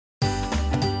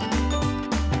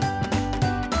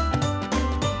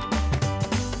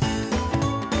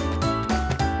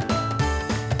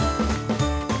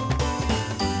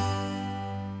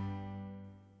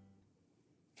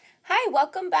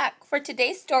welcome back. For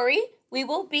today's story, we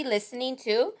will be listening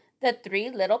to The Three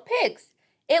Little Pigs.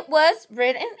 It was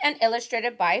written and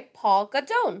illustrated by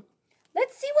Galdone.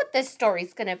 Let's see what this story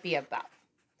is going to be about.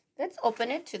 Let's open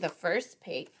it to the first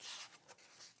page.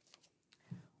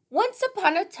 Once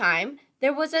upon a time,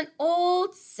 there was an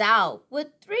old sow with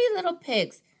 3 little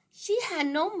pigs. She had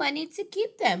no money to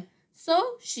keep them,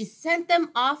 so she sent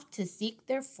them off to seek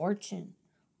their fortune.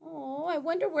 Oh, I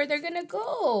wonder where they're going to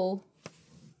go.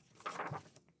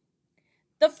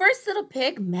 The first little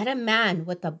pig met a man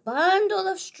with a bundle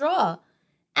of straw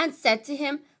and said to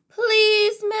him,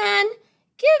 "Please, man,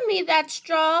 give me that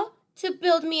straw to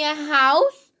build me a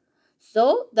house."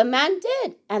 So the man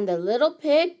did, and the little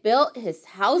pig built his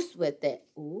house with it.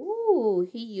 Ooh,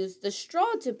 he used the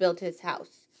straw to build his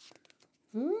house.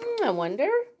 I wonder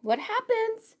what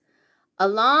happens.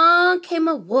 Along came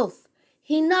a wolf.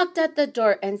 He knocked at the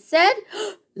door and said,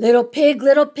 little pig,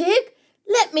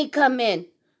 let me come in."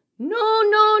 "No,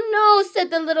 no, no,"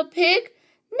 said the little pig,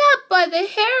 "not by the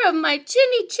hair of my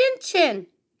chinny chin chin."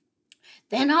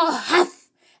 "Then I'll huff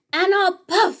and I'll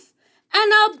puff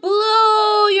and I'll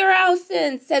blow your house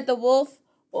in," said the wolf.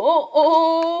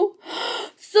 Oh.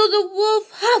 So the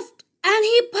wolf huffed and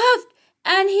he puffed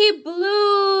and he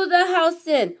blew the house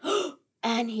in.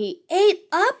 And he ate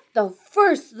up the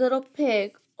first little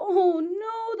pig. Oh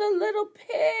no, the little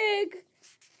pig.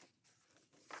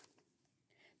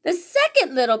 The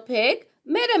second little pig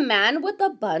met a man with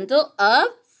a bundle of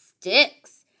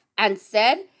sticks and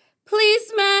said,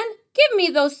 "Please, man, give me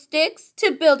those sticks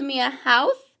to build me a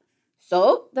house."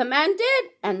 So the man did,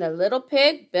 and the little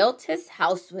pig built his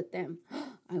house with them.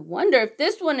 I wonder if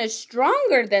this one is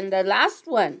stronger than the last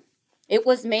one. It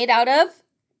was made out of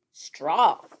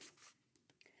straw.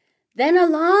 Then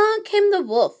along came the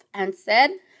wolf and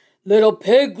said, little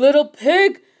pig,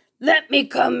 let me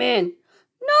come in."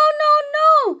 "No, no,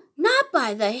 no, not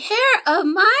by the hair of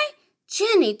my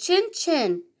chinny chin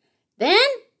chin." "Then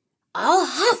I'll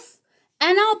huff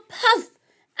and I'll puff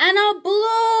and I'll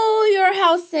blow your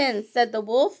house in," said the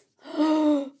wolf.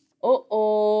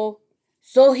 Oh.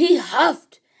 So he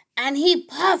huffed and he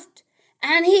puffed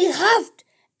and he huffed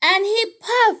and he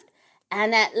puffed,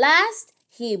 and at last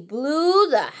he blew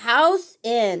the house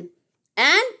in,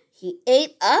 and he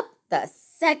ate up the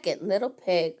second little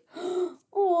pig.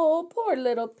 Oh, poor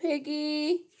little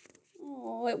piggy.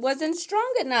 Oh, it wasn't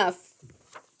strong enough.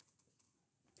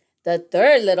 The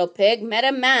third little pig met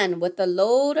a man with a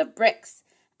load of bricks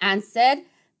and said,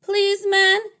 "Please,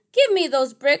 man, give me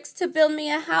those bricks to build me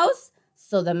a house."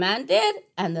 So the man did,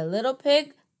 and the little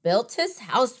pig built his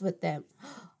house with them.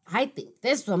 I think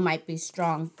this one might be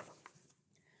strong.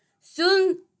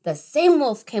 Soon the same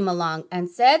wolf came along and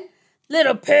said,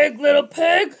 little pig,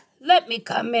 let me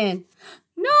come in."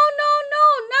 "No, no, no,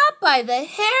 not by the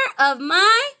hair of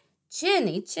my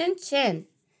chinny chin chin."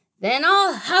 "Then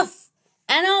I'll huff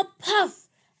and I'll puff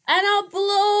and I'll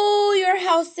blow your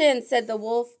house in," said the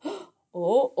wolf.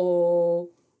 Oh.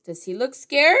 Does he look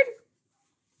scared?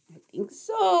 I think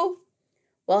so.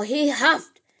 Well, he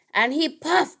huffed and he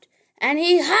puffed and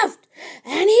he huffed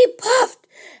and he puffed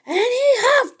and he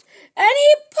huffed and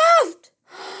he puffed.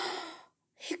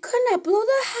 He could not blow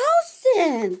the house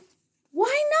in.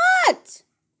 Why not?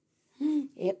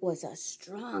 It was a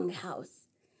strong house.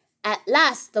 At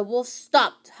last, the wolf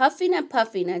stopped, huffing and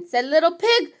puffing, and said, little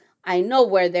pig, I know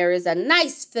where there is a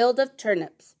nice field of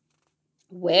turnips."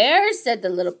 "Where?" said the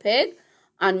little pig.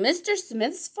 "On Mr.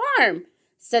 Smith's farm,"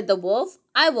 said the wolf.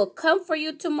 "I will come for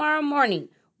you tomorrow morning.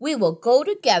 We will go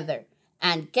together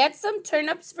and get some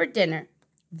turnips for dinner."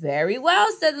 "Very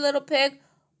well," said the little pig.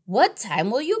 "What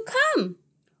time will you come?"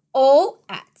 "Oh,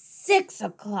 at 6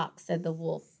 o'clock, said the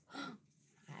wolf.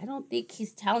 I don't think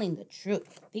he's telling the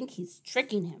truth. I think he's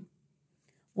tricking him.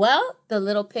 Well, the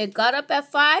little pig got up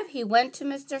at 5. He went to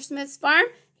Mr. Smith's farm.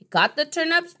 He got the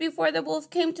turnips before the wolf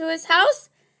came to his house.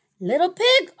 "Little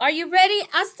pig, are you ready?"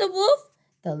 asked the wolf.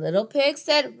 The little pig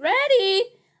said,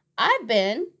 "Ready. I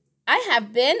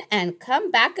have been and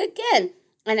come back again.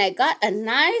 And I got a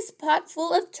nice pot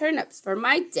full of turnips for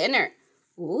my dinner."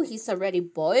 Ooh, he's already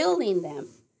boiling them.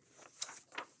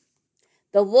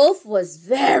 The wolf was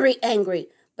very angry,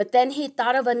 but then he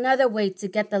thought of another way to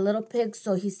get the little pig.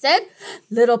 So he said,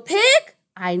 "Little pig,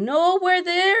 I know where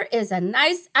there is a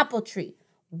nice apple tree."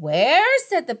 "Where?"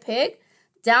 said the pig.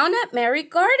 "Down at Mary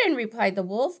Garden," replied the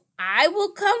wolf. "I will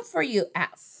come for you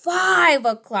at 5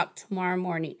 o'clock tomorrow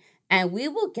morning, and we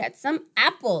will get some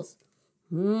apples."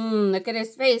 Look at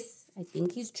his face. I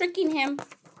think he's tricking him.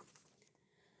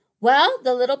 Well,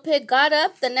 the little pig got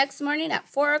up the next morning at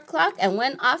 4 o'clock and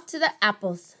went off to the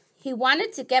apples. He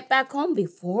wanted to get back home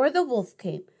before the wolf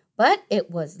came, But it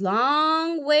was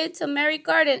long way to Merry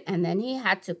Garden, and then he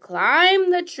had to climb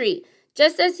the tree.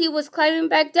 Just as he was climbing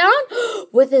back down,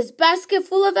 with his basket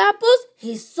full of apples,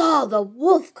 he saw the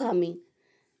wolf coming.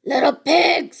 "Little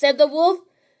pig," said the wolf,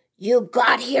 "you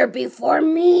got here before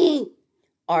me.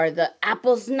 Are the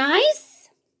apples nice?"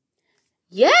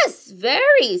 "Yes,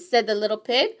 very," said the little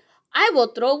pig. "I will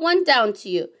throw one down to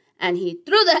you." And he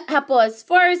threw the apple as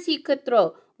far as he could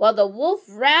throw, while the wolf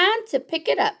ran to pick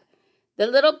it up. The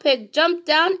little pig jumped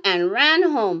down and ran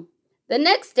home. The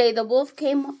next day, the wolf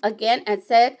came again and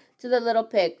said to the little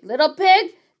pig, "Little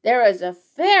pig, there is a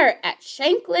fair at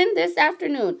Shanklin this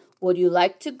afternoon. Would you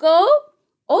like to go?"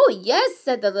 "Oh, yes,"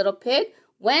 said the little pig.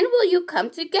 "When will you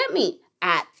come to get me?"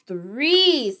 "At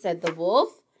 3, said the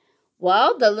wolf.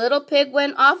 Well, the little pig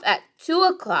went off at 2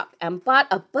 o'clock and bought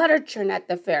a butter churn at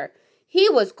the fair. He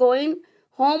was going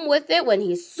home with it when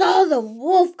he saw the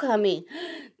wolf coming.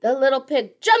 The little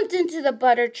pig jumped into the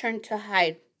butter churn to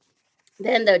hide.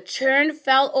 Then the churn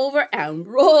fell over and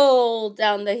rolled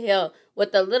down the hill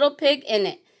with the little pig in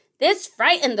it. This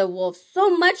frightened the wolf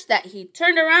so much that he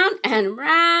turned around and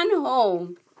ran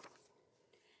home.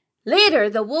 Later,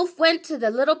 the wolf went to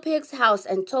the little pig's house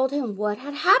and told him what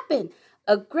had happened.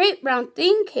 "A great round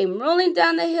thing came rolling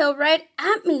down the hill right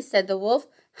at me," said the wolf.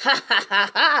 "Ha, ha, ha,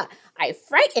 ha! I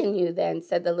frightened you then,"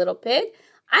 said the little pig.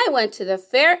 "I went to the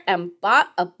fair and bought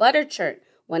a butter churn.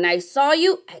 When I saw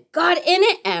you, I got in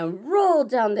it and rolled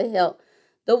down the hill."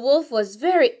 The wolf was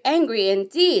very angry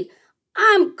indeed.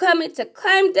 "I'm coming to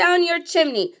climb down your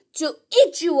chimney to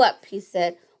eat you up," he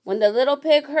said. When the little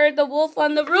pig heard the wolf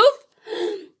on the roof,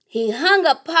 he hung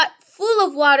a pot full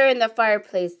of water in the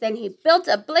fireplace. Then he built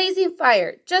a blazing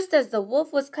fire. Just as the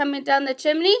wolf was coming down the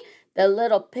chimney, the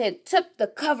little pig took the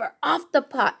cover off the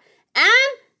pot,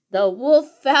 and the wolf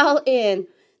fell in.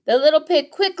 The little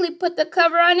pig quickly put the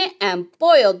cover on it and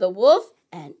boiled the wolf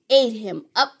and ate him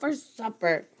up for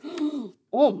supper.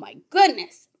 Oh my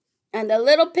goodness! And the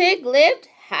little pig lived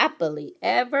happily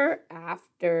ever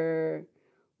after.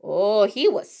 Oh, he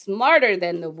was smarter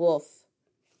than the wolf.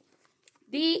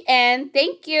 The end.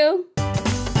 Thank you.